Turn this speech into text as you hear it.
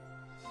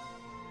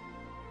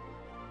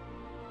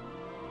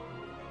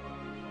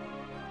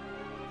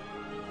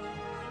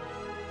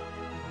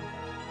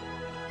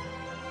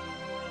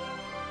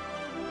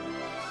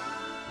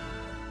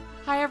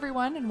Hi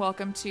everyone, and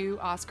welcome to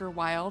Oscar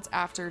Wilde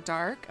After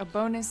Dark, a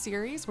bonus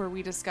series where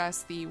we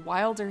discuss the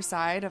wilder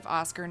side of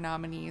Oscar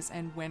nominees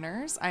and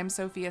winners. I'm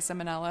Sophia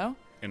Simonello.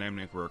 And I'm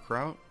Nick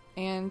Rohrkraut.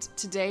 And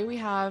today we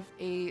have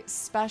a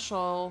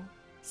special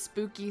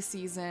spooky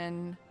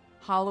season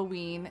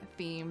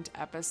Halloween-themed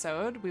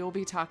episode. We will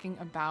be talking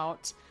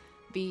about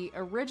the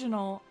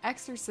original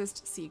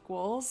Exorcist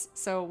sequels.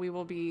 So we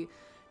will be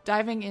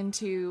diving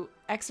into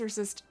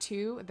Exorcist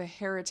 2, The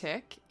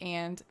Heretic,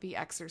 and The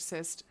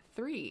Exorcist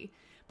 3.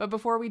 But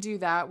before we do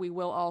that, we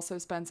will also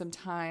spend some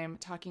time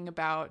talking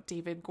about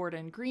David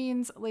Gordon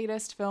Green's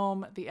latest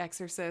film, The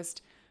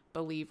Exorcist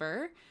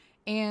Believer.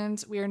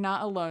 And we are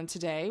not alone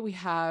today. We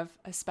have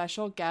a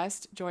special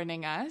guest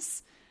joining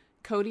us.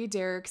 Cody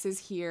Dericks is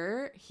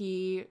here.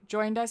 He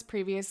joined us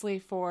previously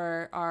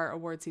for our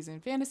award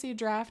season fantasy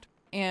draft.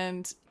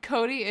 And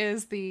Cody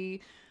is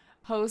the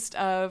host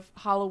of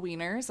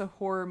Halloweeners, a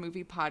horror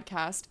movie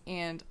podcast,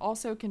 and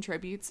also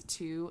contributes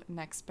to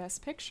Next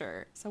Best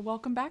Picture. So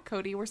welcome back,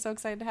 Cody. We're so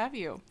excited to have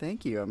you.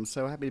 Thank you. I'm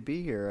so happy to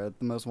be here at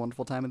the most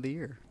wonderful time of the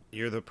year.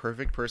 You're the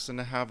perfect person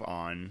to have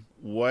on.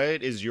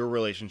 What is your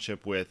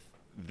relationship with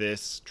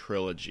this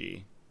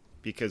trilogy?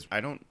 Because I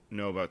don't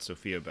know about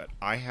Sophia, but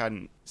I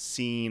hadn't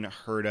seen,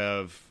 heard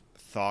of,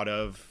 thought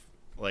of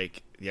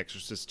like The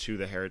Exorcist 2,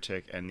 The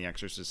Heretic, and The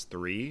Exorcist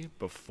 3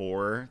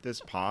 before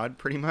this pod,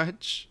 pretty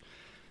much.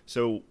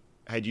 So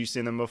had you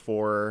seen them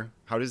before?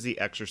 How does The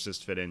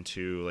Exorcist fit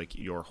into like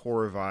your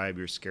horror vibe,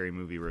 your scary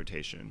movie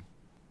rotation?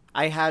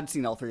 I had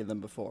seen all three of them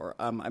before.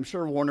 I'm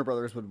sure Warner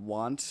Brothers would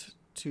want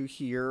to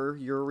hear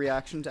your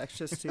reaction to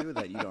Exorcist 2,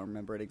 that you don't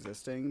remember it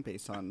existing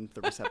based on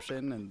the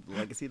reception and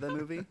legacy of that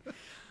movie.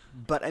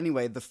 But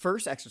anyway, the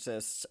first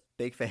Exorcist,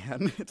 big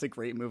fan. It's a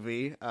great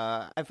movie.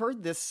 I've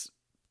heard this,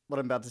 what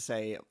I'm about to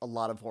say, a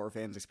lot of horror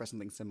fans express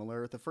something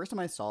similar. The first time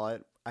I saw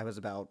it, I was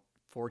about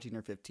 14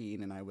 or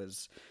 15, and I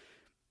was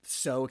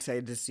so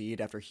excited to see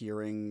it after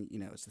hearing,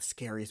 it's the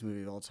scariest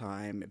movie of all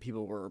time.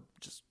 People were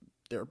just,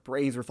 their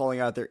brains were falling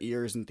out their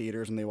ears in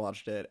theaters when they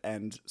watched it.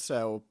 And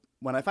so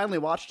when I finally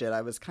watched it,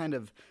 I was kind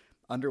of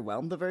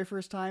underwhelmed the very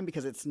first time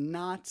because it's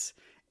not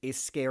a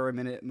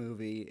scare-a-minute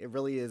movie. It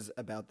really is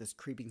about this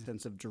creeping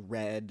sense of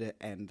dread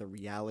and the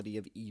reality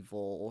of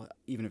evil,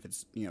 even if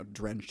it's,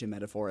 drenched in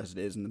metaphor as it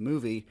is in the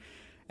movie.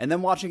 And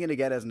then watching it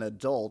again as an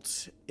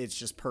adult, it's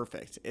just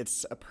perfect.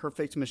 It's a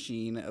perfect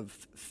machine of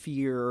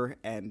fear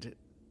and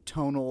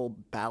tonal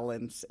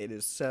balance. It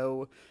is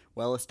so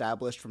well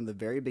established from the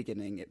very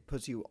beginning. It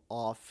puts you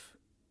off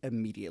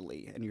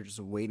immediately, and you're just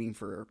waiting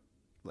for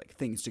like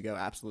things to go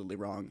absolutely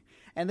wrong,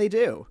 and they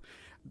do.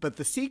 But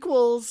the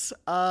sequels,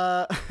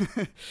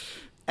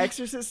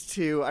 Exorcist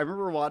 2, I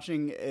remember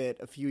watching it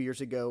a few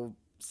years ago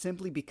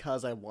simply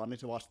because I wanted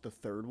to watch the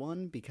third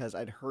one because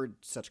I'd heard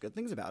such good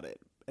things about it,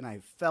 and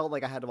I felt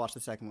like I had to watch the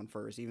second one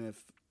first, even if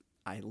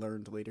I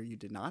learned later you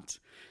did not.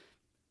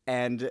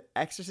 And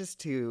Exorcist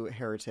 2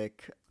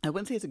 Heretic, I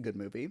wouldn't say it's a good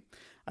movie.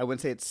 I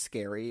wouldn't say it's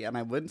scary. And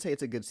I wouldn't say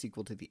it's a good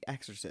sequel to The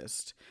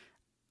Exorcist.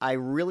 I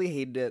really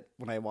hated it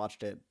when I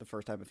watched it the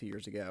first time a few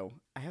years ago.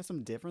 I have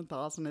some different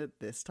thoughts on it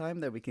this time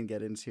that we can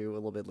get into a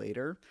little bit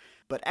later.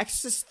 But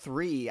Exorcist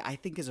 3, I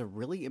think, is a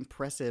really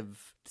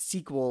impressive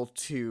sequel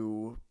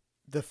to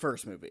the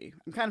first movie.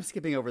 I'm kind of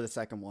skipping over the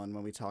second one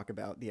when we talk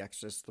about The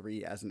Exorcist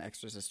 3 as an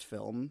Exorcist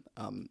film.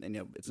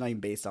 It's not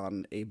even based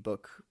on a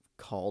book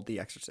called The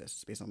Exorcist.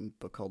 It's based on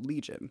a book called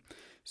Legion.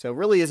 So it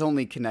really is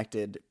only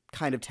connected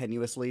kind of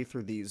tenuously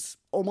through these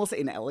almost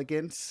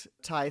inelegant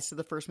ties to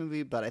the first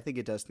movie, but I think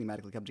it does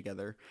thematically come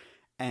together.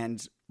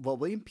 And what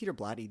William Peter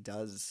Blatty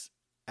does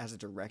as a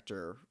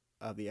director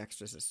of The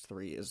Exorcist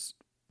 3 is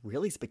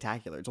really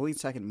spectacular. It's only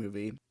his second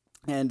movie,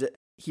 and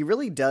he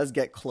really does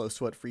get close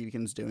to what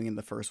Friedkin's doing in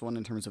the first one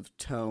in terms of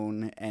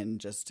tone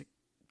and just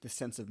the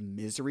sense of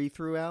misery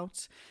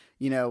throughout.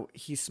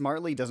 He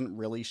smartly doesn't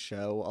really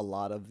show a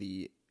lot of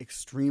the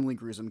extremely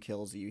gruesome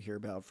kills that you hear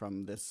about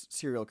from this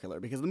serial killer,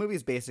 because the movie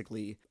is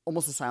basically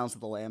almost a Silence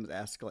of the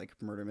Lambs-esque, like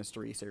murder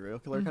mystery serial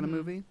killer kind of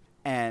movie.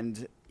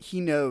 And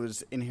he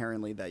knows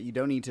inherently that you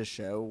don't need to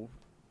show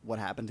what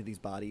happened to these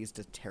bodies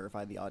to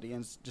terrify the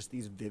audience. Just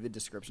these vivid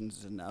descriptions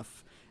is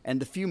enough.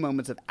 And the few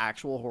moments of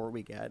actual horror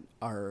we get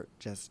are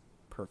just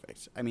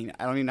perfect. I mean,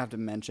 I don't even have to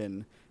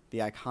mention the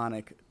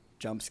iconic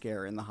jump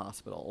scare in the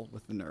hospital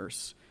with the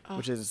nurse,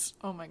 which is...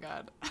 Oh my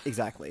God.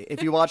 Exactly.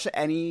 If you watch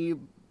any,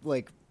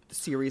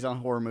 series on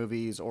horror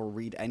movies or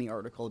read any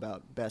article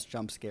about best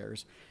jump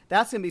scares,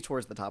 that's going to be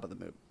towards the top of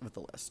the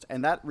list.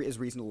 And that is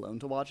reason alone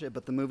to watch it.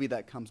 But the movie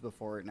that comes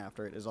before it and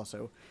after it is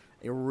also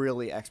a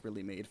really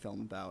expertly made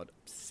film about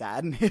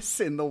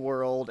sadness in the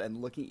world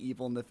and looking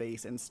evil in the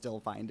face and still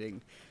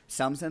finding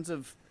some sense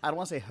of, I don't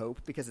want to say hope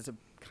because it's a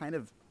kind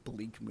of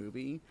bleak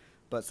movie,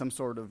 but some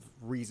sort of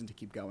reason to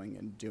keep going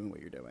and doing what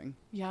you're doing.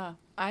 Yeah,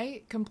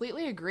 I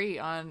completely agree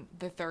on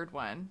the third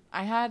one.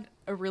 I had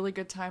a really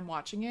good time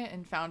watching it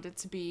and found it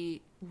to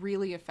be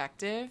really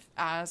effective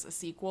as a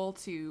sequel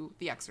to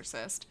The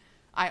Exorcist.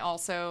 I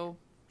also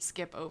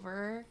skip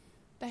over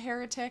The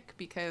Heretic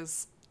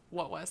because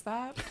what was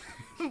that?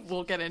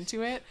 We'll get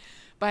into it.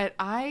 But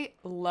I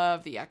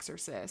love The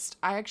Exorcist.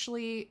 I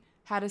actually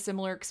had a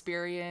similar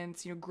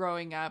experience,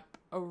 growing up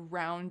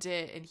around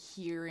it and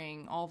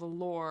hearing all the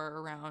lore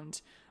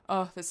around,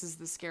 oh, this is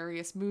the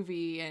scariest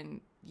movie,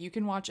 and you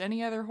can watch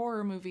any other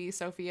horror movie,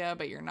 Sophia,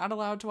 but you're not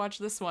allowed to watch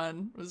this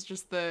one, was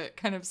just the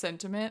kind of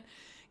sentiment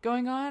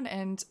going on.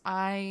 And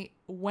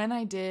when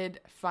I did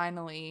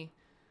finally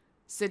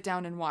sit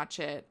down and watch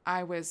it,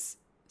 I was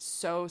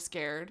so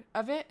scared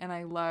of it, and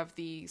I love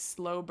the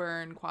slow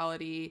burn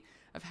quality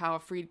of how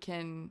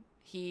Friedkin,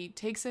 he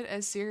takes it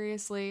as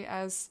seriously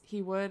as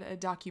he would a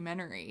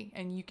documentary,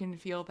 and you can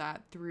feel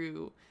that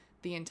through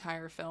the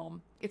entire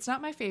film. It's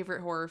not my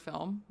favorite horror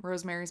film.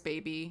 Rosemary's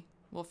Baby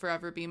will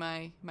forever be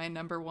my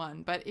number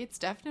one, but it's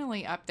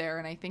definitely up there,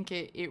 and I think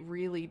it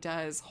really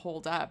does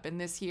hold up. And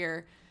this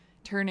year,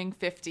 turning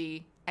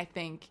 50, I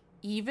think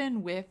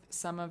even with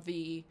some of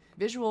the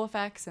visual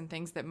effects and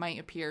things that might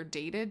appear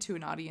dated to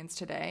an audience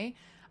today,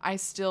 I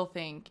still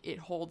think it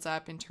holds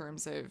up in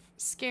terms of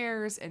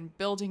scares and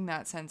building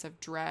that sense of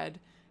dread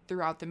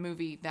throughout the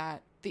movie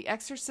that The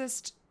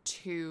Exorcist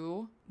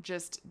 2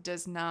 just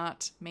does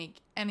not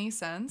make any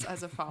sense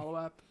as a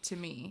follow-up to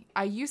me.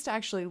 I used to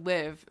actually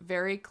live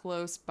very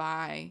close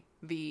by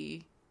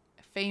the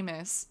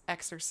famous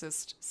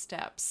Exorcist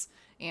steps,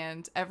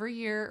 and every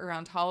year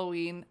around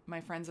Halloween,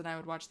 my friends and I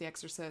would watch The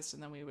Exorcist,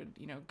 and then we would,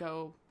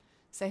 go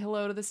say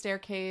hello to the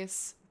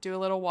staircase, do a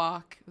little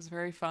walk. It was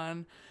very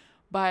fun.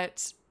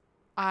 But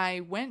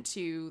I went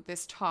to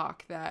this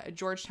talk that a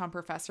Georgetown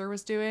professor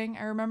was doing,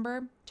 I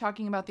remember,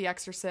 talking about The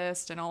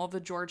Exorcist and all of the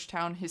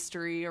Georgetown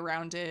history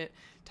around it,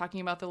 talking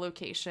about the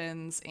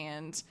locations,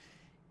 and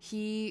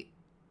he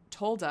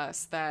told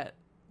us that,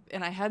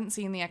 and I hadn't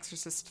seen The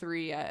Exorcist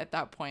 3 yet at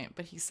that point,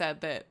 but he said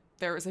that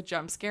there was a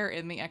jump scare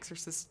in The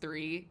Exorcist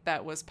 3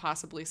 that was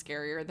possibly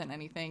scarier than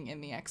anything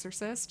in The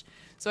Exorcist.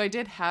 So I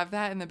did have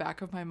that in the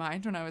back of my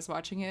mind when I was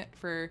watching it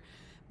for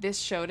this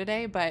show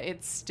today, but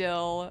it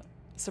still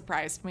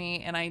surprised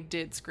me, and I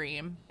did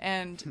scream.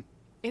 And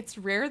it's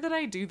rare that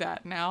I do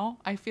that now.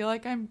 I feel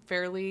like I'm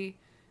fairly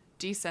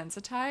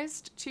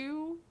desensitized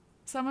to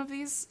some of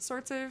these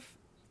sorts of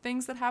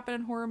things that happen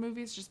in horror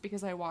movies just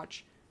because I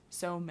watch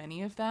so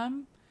many of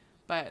them.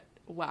 But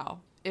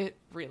wow, it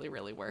really,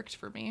 really worked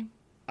for me.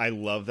 I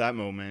love that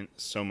moment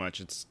so much.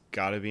 It's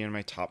got to be in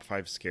my top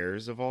 5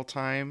 scares of all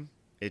time.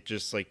 It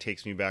just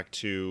takes me back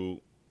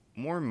to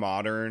more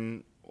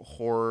modern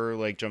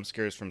horror, jump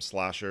scares from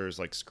slashers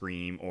like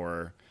Scream,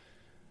 or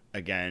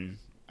again,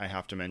 I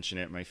have to mention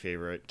it, my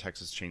favorite,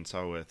 Texas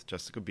Chainsaw with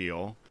Jessica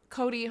Biel.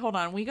 Cody, hold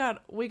on. We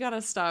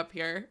gotta stop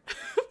here.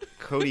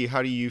 Cody,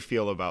 how do you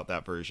feel about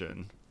that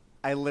version?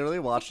 I literally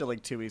watched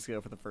it 2 weeks ago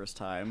for the first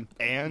time.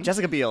 And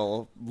Jessica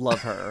Biel,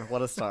 love her.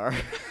 What a star.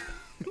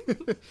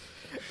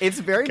 It's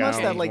very much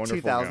that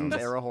 2000s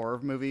era horror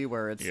movie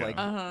where it's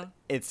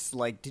it's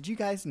did you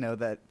guys know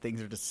that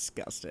things are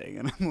disgusting?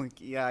 And I'm like,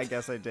 yeah, I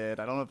guess I did.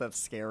 I don't know if that's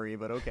scary,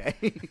 but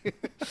okay.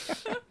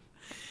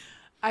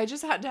 I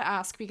just had to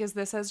ask because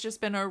this has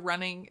just been a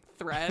running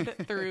thread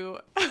through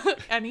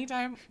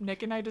anytime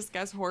Nick and I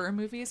discuss horror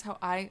movies, how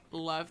I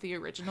love the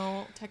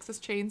original Texas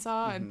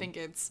Chainsaw and think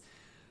it's,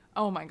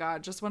 oh my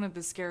God, just one of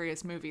the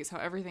scariest movies, how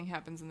everything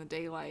happens in the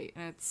daylight,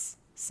 and it's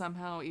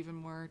somehow even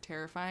more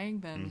terrifying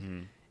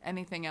than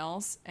anything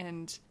else.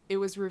 And it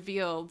was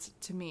revealed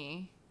to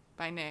me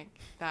by Nick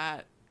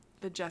that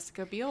the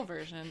Jessica Biel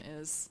version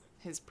is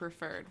his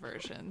preferred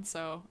version,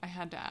 so I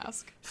had to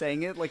ask.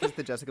 Saying it like it's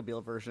the Jessica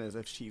Biel version as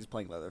if she's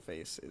playing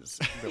Leatherface is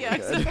really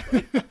good.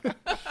 Exactly.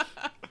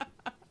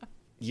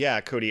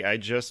 Yeah, Cody, I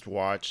just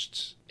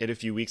watched it a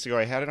few weeks ago.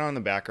 I had it on in the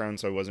background,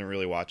 so I wasn't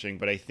really watching.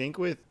 But I think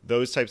with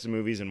those types of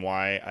movies and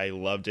why I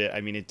loved it,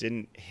 I mean, it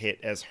didn't hit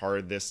as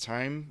hard this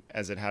time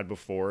as it had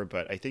before.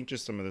 But I think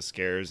just some of the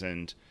scares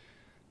and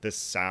the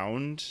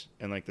sound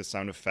and the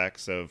sound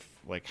effects of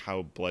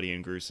how bloody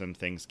and gruesome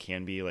things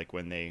can be,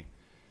 when they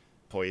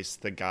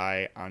hoist the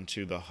guy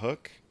onto the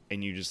hook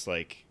and you just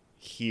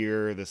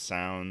hear the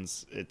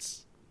sounds.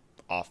 It's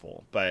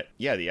awful. But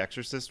yeah, The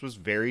Exorcist was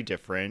very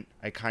different.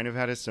 I kind of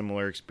had a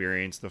similar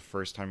experience the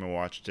first time I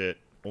watched it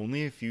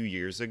only a few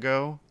years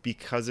ago,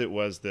 because it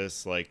was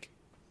this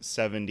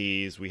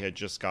 70s, we had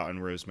just gotten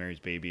Rosemary's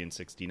Baby in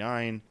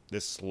 69,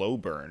 this slow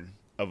burn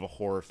of a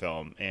horror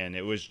film, and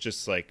it was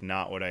just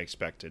not what I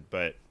expected.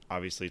 But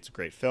obviously it's a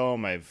great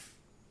film. I've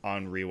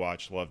on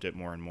rewatch loved it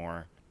more and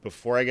more.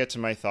 Before I get to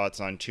my thoughts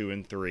on 2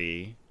 and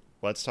 3,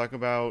 let's talk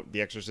about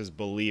The Exorcist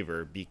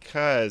Believer,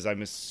 because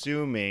I'm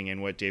assuming,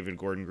 and what David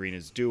Gordon Green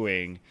is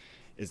doing,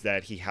 is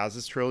that he has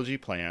this trilogy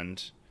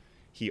planned.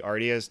 He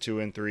already has 2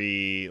 and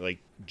 3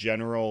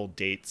 general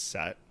dates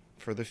set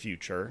for the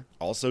future.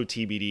 Also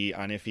TBD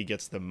on if he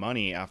gets the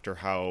money after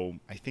how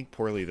I think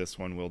poorly this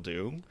one will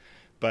do.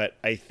 But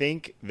I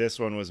think this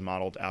one was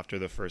modeled after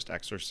the first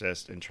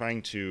Exorcist and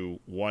trying to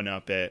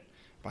one-up it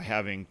by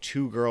having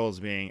 2 girls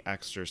being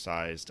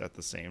exorcised at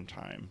the same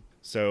time.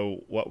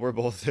 So what were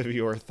both of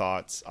your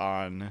thoughts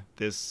on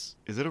this?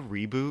 Is it a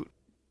reboot?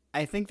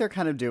 I think they're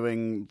kind of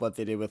doing what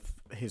they did with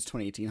his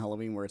 2018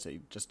 Halloween, where it's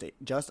just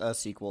a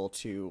sequel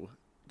to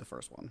the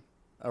first one.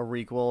 a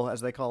requel,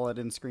 as they call it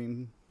in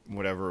Scream.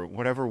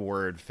 Whatever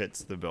word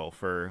fits the bill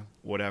for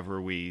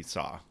whatever we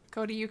saw.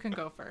 Cody, you can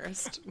go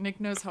first. Nick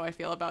knows how I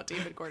feel about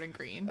David Gordon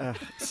Green.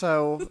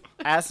 So,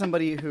 as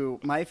somebody who,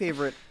 my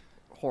favorite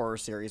horror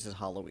series is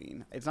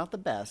Halloween. It's not the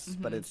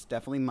best, but it's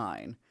definitely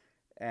mine.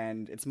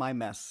 And it's my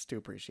mess to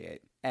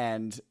appreciate.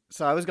 And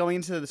so I was going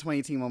into the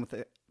 2018 one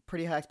with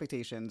pretty high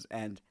expectations,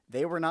 and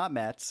they were not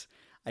met.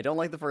 I don't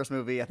like the first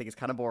movie. I think it's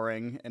kind of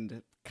boring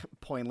and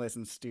pointless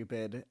and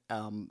stupid.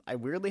 I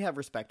weirdly have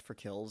respect for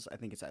Kills. I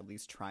think it's at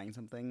least trying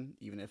something,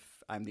 even if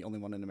I'm the only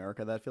one in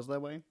America that feels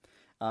that way.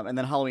 And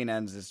then Halloween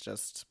Ends is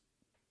just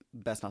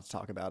best not to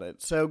talk about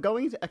it. So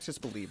going into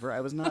Exorcist Believer, I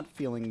was not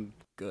feeling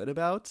good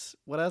about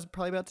what I was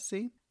probably about to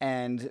see.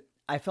 And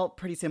I felt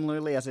pretty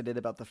similarly as I did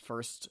about the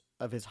first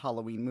of his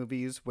Halloween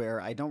movies,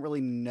 where I don't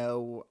really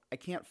know, I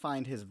can't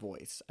find his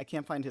voice. I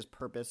can't find his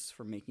purpose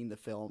for making the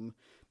film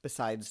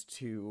besides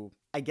to,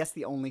 I guess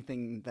the only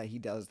thing that he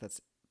does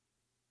that's,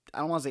 I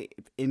don't want to say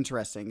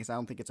interesting, because I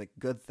don't think it's a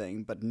good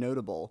thing, but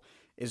notable,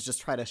 is just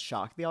try to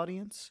shock the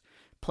audience,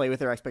 play with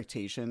their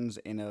expectations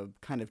in a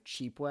kind of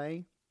cheap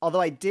way.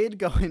 Although I did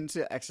go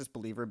into Exorcist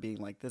Believer being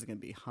like, this is going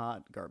to be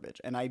hot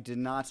garbage, and I did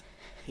not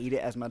hate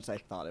it as much as I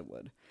thought it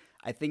would.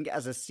 I think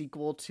as a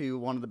sequel to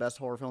one of the best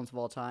horror films of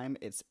all time,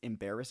 it's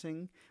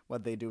embarrassing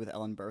what they do with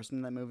Ellen Burstyn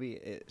in that movie.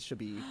 It should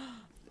be...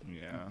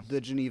 Yeah.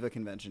 The Geneva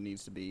Convention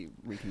needs to be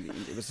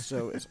reconvened.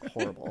 It's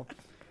horrible.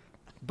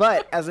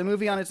 But as a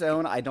movie on its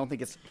own, I don't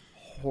think it's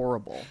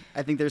horrible.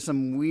 I think there's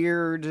some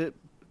weird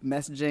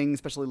messaging,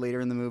 especially later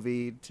in the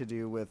movie, to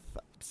do with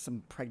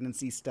some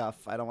pregnancy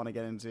stuff I don't want to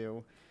get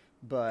into.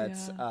 But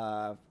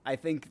I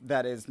think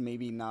that is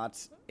maybe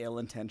not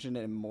ill-intentioned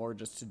and more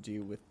just to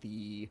do with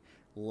the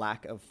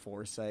lack of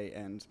foresight,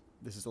 and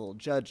this is a little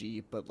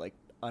judgy, but like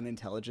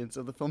unintelligence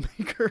of the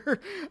filmmaker.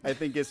 I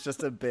think it's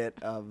just a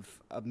bit of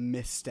a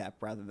misstep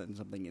rather than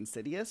something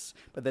insidious,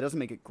 but that doesn't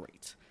make it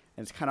great.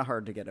 And it's kind of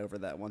hard to get over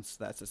that once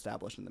that's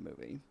established in the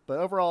movie. But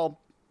overall,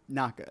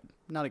 not good.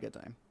 Not a good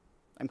time.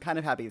 I'm kind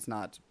of happy it's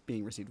not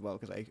being received well,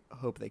 because I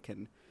hope they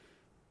can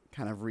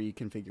kind of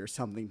reconfigure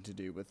something to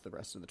do with the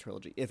rest of the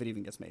trilogy, if it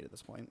even gets made at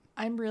this point.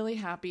 I'm really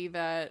happy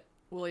that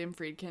William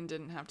Friedkin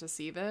didn't have to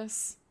see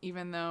this,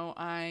 even though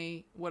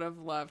I would have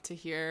loved to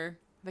hear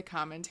the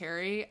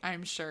commentary.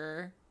 I'm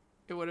sure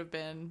it would have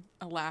been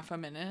a laugh a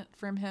minute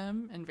from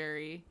him and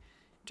very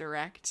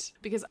direct,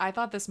 because I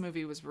thought this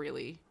movie was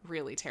really,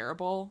 really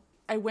terrible.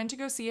 I went to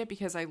go see it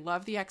because I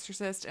love The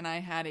Exorcist, and I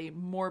had a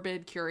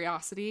morbid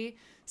curiosity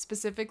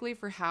specifically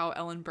for how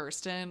Ellen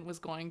Burstyn was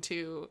going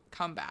to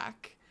come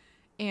back.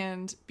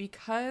 And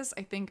because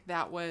I think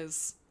that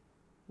was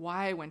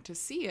why I went to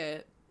see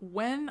it,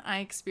 when I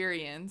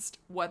experienced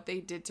what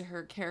they did to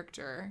her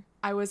character,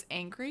 I was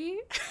angry.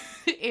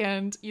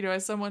 And, you know,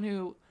 as someone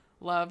who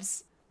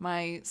loves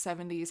my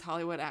 70s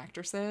Hollywood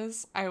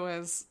actresses, I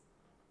was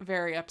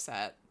very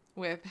upset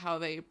with how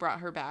they brought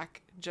her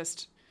back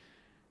just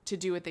to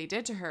do what they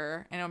did to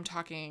her. I know I'm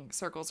talking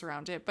circles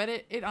around it, but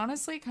it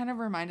honestly kind of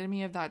reminded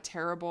me of that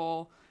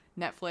terrible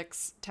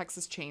Netflix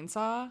Texas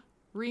Chainsaw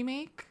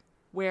remake,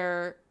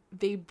 where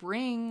they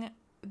bring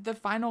the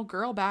final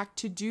girl back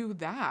to do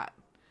that.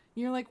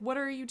 You're like, what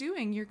are you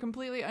doing? You're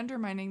completely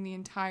undermining the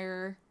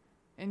entire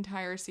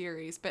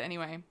series. But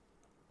anyway,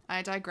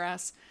 I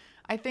digress.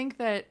 I think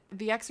that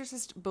The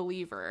Exorcist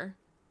Believer,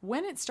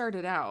 when it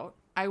started out,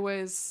 I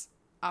was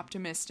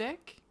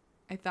optimistic.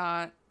 I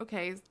thought,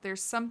 okay,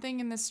 there's something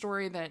in this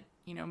story that,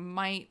 you know,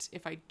 might,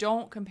 if I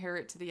don't compare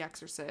it to The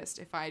Exorcist,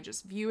 if I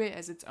just view it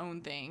as its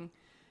own thing,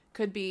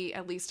 could be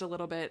at least a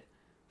little bit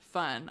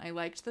fun. I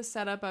liked the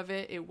setup of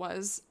it. It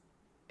was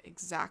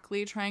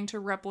exactly trying to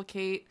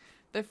replicate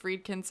the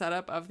Friedkin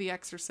setup of The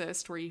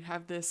Exorcist, where you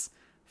have this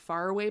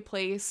faraway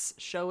place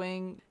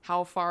showing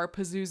how far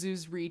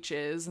Pazuzu's reach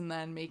is and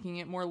then making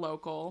it more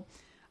local.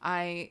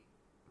 I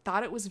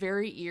thought it was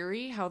very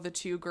eerie how the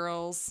two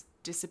girls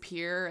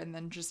disappear and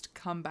then just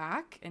come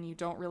back and you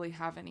don't really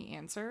have any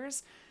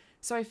answers.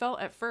 So I felt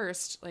at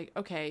first like,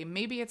 okay,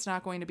 maybe it's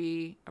not going to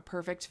be a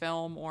perfect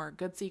film or a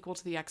good sequel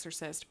to The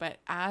Exorcist, but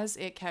as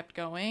it kept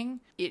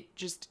going, it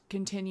just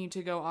continued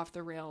to go off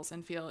the rails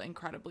and feel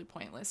incredibly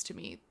pointless to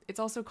me. It's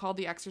also called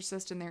The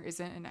Exorcist and there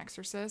isn't an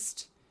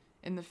exorcist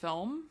in the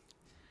film,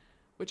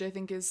 which I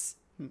think is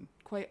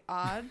quite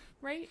odd,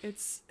 right?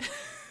 It's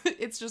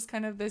it's just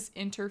kind of this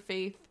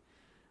interfaith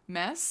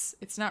mess.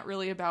 It's not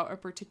really about a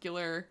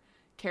particular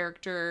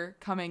character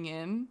coming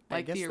in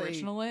like the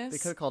original is. They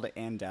could have called it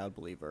Endowed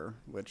Believer,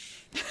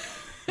 which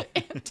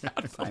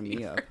sign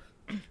me up.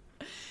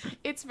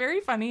 It's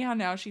very funny how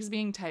now she's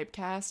being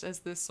typecast as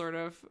this sort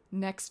of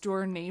next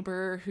door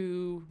neighbor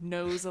who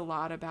knows a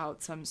lot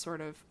about some sort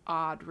of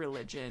odd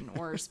religion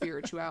or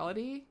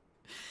spirituality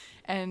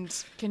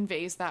and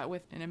conveys that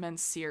with an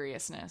immense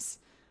seriousness.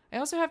 I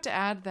also have to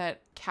add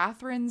that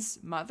Catherine's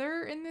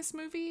mother in this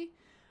movie,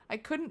 I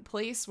couldn't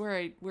place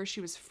where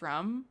she was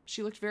from.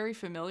 She looked very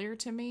familiar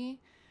to me.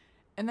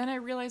 And then I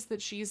realized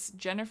that she's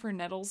Jennifer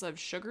Nettles of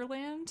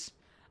Sugarland.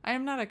 I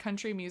am not a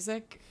country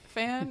music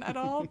fan at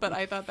all, but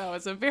I thought that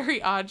was a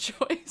very odd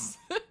choice.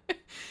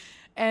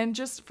 And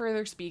just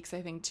further speaks,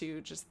 I think,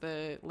 to just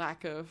the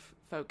lack of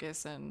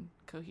focus and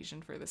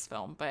cohesion for this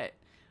film. But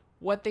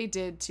what they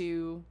did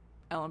to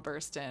Ellen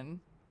Burstyn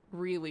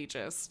really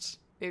just,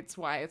 it's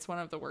why it's one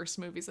of the worst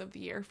movies of the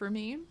year for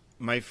me.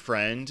 My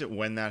friend,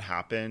 when that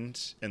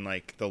happened, in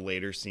like the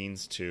later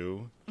scenes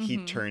too, he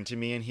turned to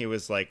me and he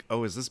was like,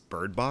 "Oh, is this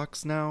Bird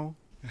Box now?"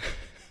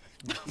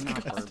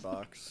 Not Bird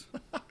Box.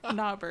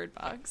 Not Bird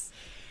Box.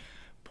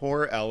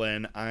 Poor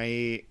Ellen.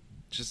 I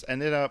just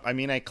ended up, I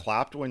mean, I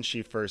clapped when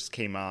she first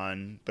came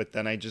on, but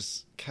then I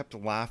just kept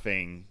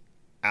laughing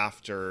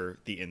after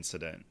the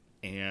incident.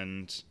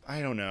 And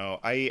I don't know.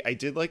 I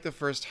did like the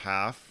first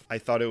half. I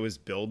thought it was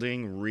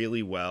building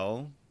really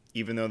well,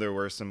 even though there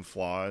were some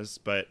flaws.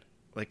 But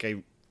like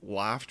I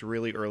laughed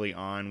really early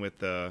on with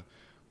the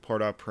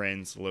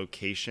Port-au-Prince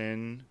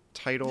location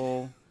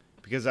title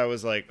because I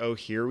was like, oh,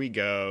 here we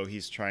go.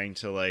 He's trying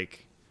to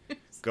like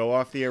go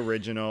off the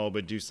original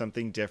but do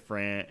something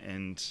different.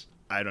 And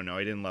I don't know.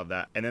 I didn't love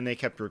that. And then they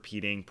kept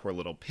repeating poor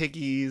little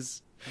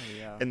piggies. Oh,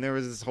 yeah. And there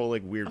was this whole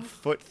like weird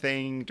foot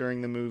thing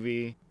during the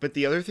movie. But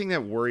the other thing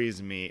that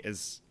worries me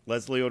is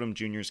Leslie Odom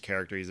Jr.'s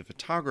character. He's a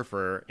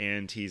photographer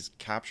and he's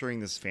capturing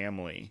this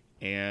family.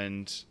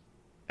 And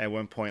at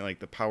one point, like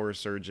the power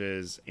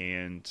surges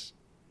and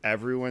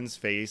everyone's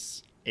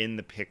face in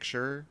the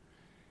picture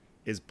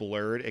is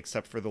blurred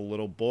except for the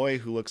little boy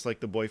who looks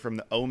like the boy from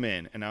The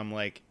Omen. And I'm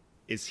like,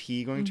 is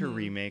he going to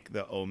remake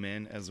The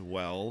Omen as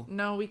well?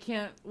 No, we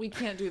can't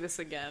do this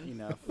again.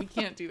 Enough. We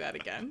can't do that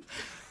again.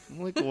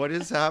 I'm like, what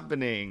is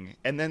happening?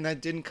 And then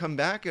that didn't come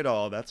back at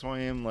all. That's why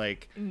I'm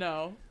like,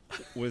 No.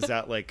 was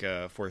that like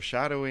a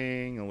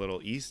foreshadowing, a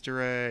little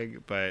Easter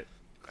egg? But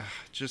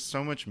just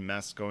so much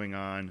mess going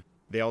on.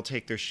 They all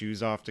take their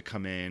shoes off to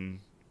come in,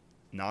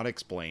 not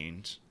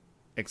explained,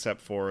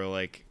 except for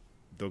like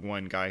the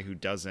one guy who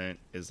doesn't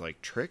is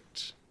like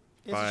tricked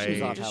It's a by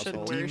shoes off You just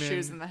shouldn't household. wear demon.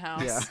 shoes in the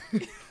house. Yeah.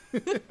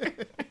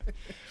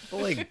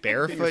 But like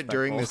barefoot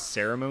during respectful. this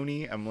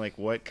ceremony, I'm like,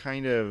 what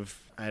kind of,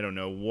 I don't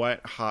know,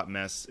 what hot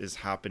mess is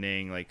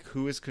happening? Like,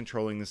 who is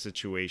controlling the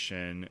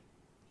situation?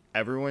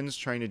 Everyone's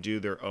trying to do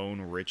their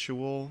own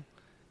ritual,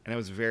 and I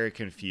was very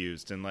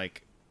confused. And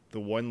like, the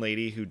one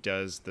lady who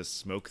does the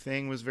smoke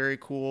thing was very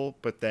cool,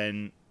 but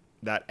then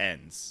that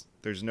ends.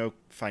 There's no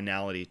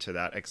finality to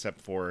that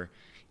except for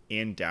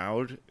Ann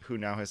Dowd, who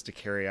now has to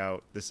carry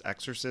out this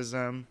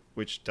exorcism,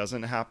 which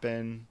doesn't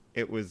happen.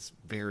 It was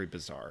very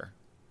bizarre.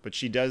 But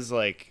she does,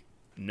 like,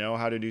 know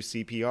how to do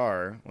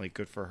CPR. Like,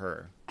 good for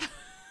her.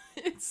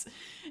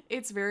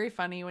 It's very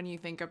funny when you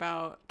think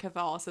about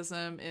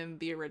Catholicism in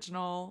the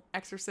original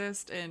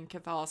Exorcist and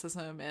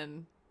Catholicism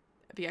in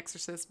The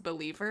Exorcist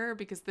Believer,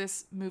 because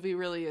this movie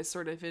really is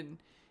sort of an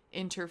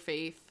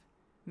interfaith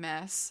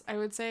mess, I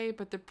would say.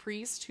 But the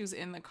priest who's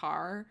in the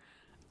car,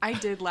 I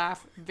did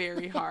laugh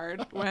very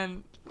hard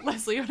when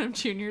Leslie Odom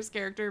Jr.'s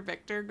character,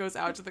 Victor, goes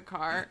out to the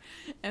car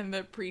and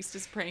the priest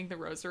is praying the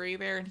rosary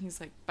there and he's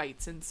like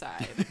bites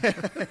inside.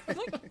 I'm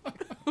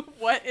like,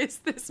 what is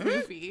this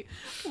movie?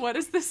 What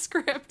is this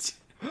script?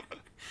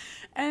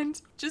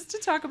 And just to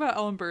talk about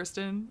Ellen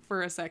Burstyn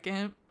for a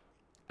second,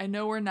 I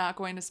know we're not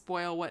going to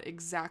spoil what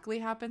exactly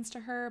happens to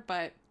her,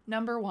 but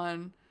number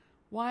one,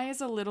 why is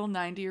a little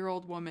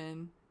 90-year-old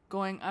woman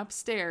going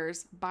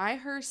upstairs by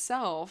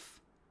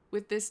herself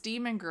with this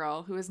demon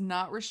girl who is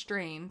not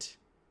restrained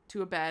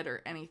to a bed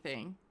or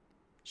anything?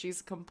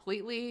 She's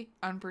completely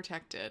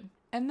unprotected.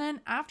 And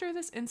then after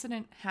this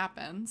incident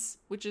happens,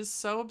 which is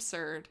so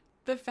absurd,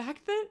 the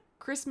fact that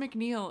Chris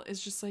McNeil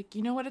is just like,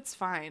 you know what, it's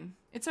fine.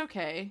 It's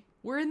okay.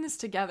 We're in this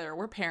together.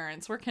 We're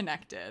parents. We're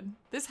connected.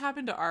 This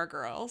happened to our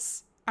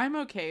girls. I'm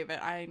okay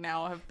that I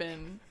now have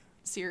been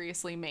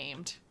seriously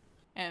maimed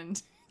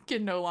and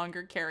can no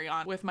longer carry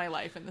on with my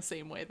life in the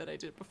same way that I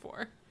did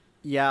before.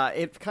 Yeah,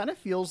 it kind of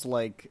feels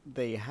like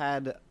they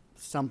had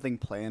something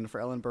planned for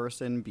Ellen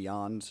Burstyn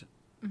beyond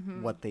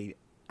what they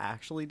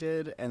actually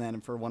did, and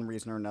then for one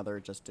reason or another,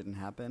 it just didn't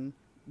happen.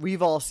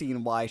 We've all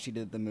seen why she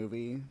did the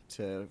movie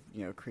to,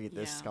 create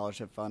this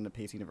scholarship fund to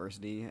Pace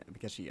University,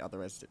 because she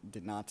otherwise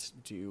did not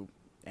do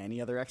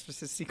any other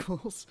Exorcist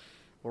sequels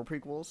or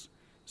prequels.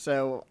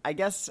 So I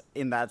guess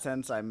in that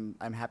sense, I'm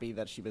happy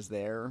that she was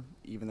there,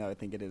 even though I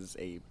think it is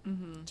a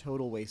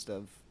total waste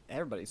of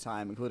everybody's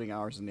time, including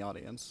ours in the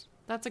audience.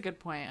 That's a good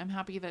point. I'm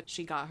happy that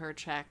she got her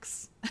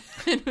checks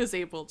and was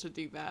able to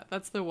do that.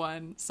 That's the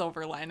one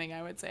silver lining,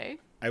 I would say.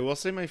 I will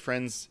say my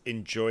friends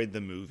enjoyed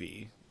the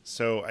movie.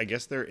 So I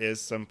guess there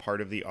is some part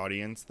of the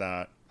audience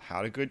that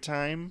had a good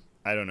time.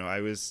 I don't know.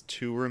 I was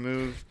too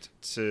removed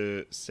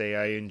to say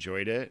I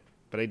enjoyed it,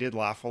 but I did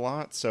laugh a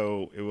lot.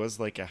 So it was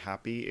like a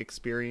happy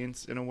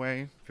experience in a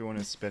way, if you want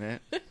to spin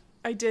it.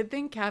 I did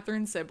think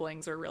Catherine's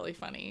siblings were really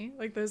funny.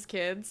 Like those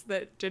kids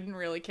that didn't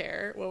really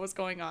care what was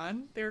going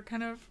on. They were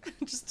kind of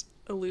just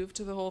aloof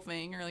to the whole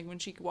thing. Or like when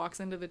she walks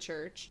into the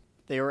church.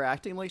 They were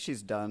acting like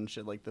she's done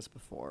shit like this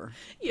before.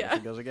 Yeah. There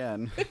she goes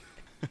again.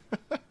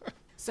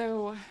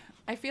 So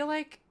I feel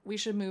like we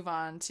should move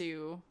on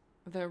to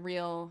the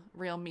real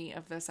meat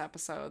of this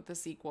episode, the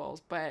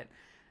sequels. But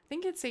I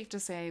think it's safe to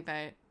say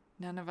that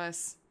none of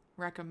us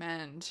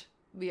recommend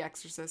The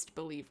Exorcist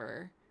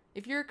believer.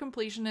 If you're a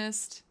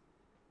completionist,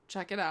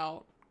 check it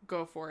out.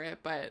 Go for it,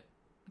 but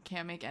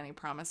can't make any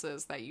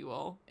promises that you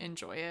will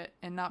enjoy it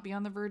and not be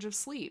on the verge of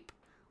sleep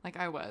like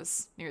I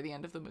was near the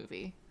end of the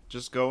movie.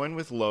 Just go in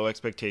with low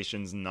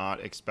expectations, not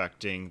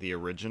expecting the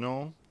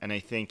original, and I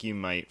think you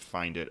might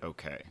find it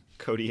okay.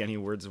 Cody, any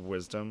words of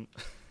wisdom?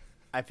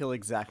 I feel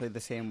exactly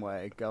the same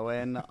way. Go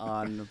in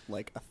on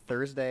like a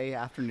Thursday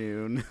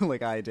afternoon,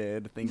 like I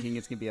did, thinking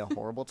it's going to be a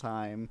horrible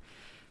time.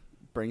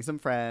 Bring some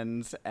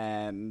friends,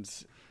 and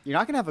you're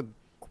not going to have a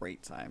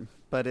great time,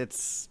 but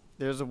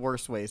there's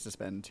worse ways to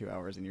spend 2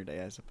 hours in your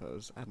day, I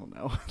suppose. I don't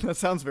know. That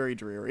sounds very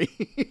dreary,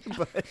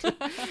 but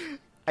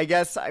I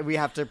guess we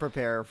have to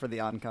prepare for the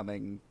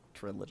oncoming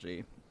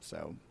trilogy,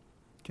 so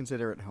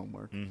consider it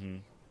homework. Mm-hmm.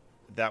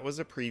 That was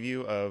a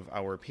preview of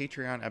our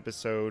Patreon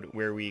episode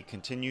where we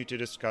continue to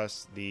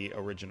discuss the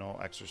original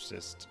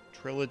Exorcist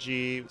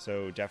trilogy,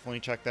 so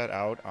definitely check that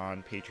out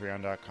on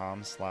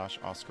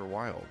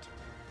patreon.com/OscarWilde.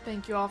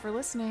 Thank you all for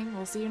listening.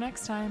 We'll see you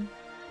next time.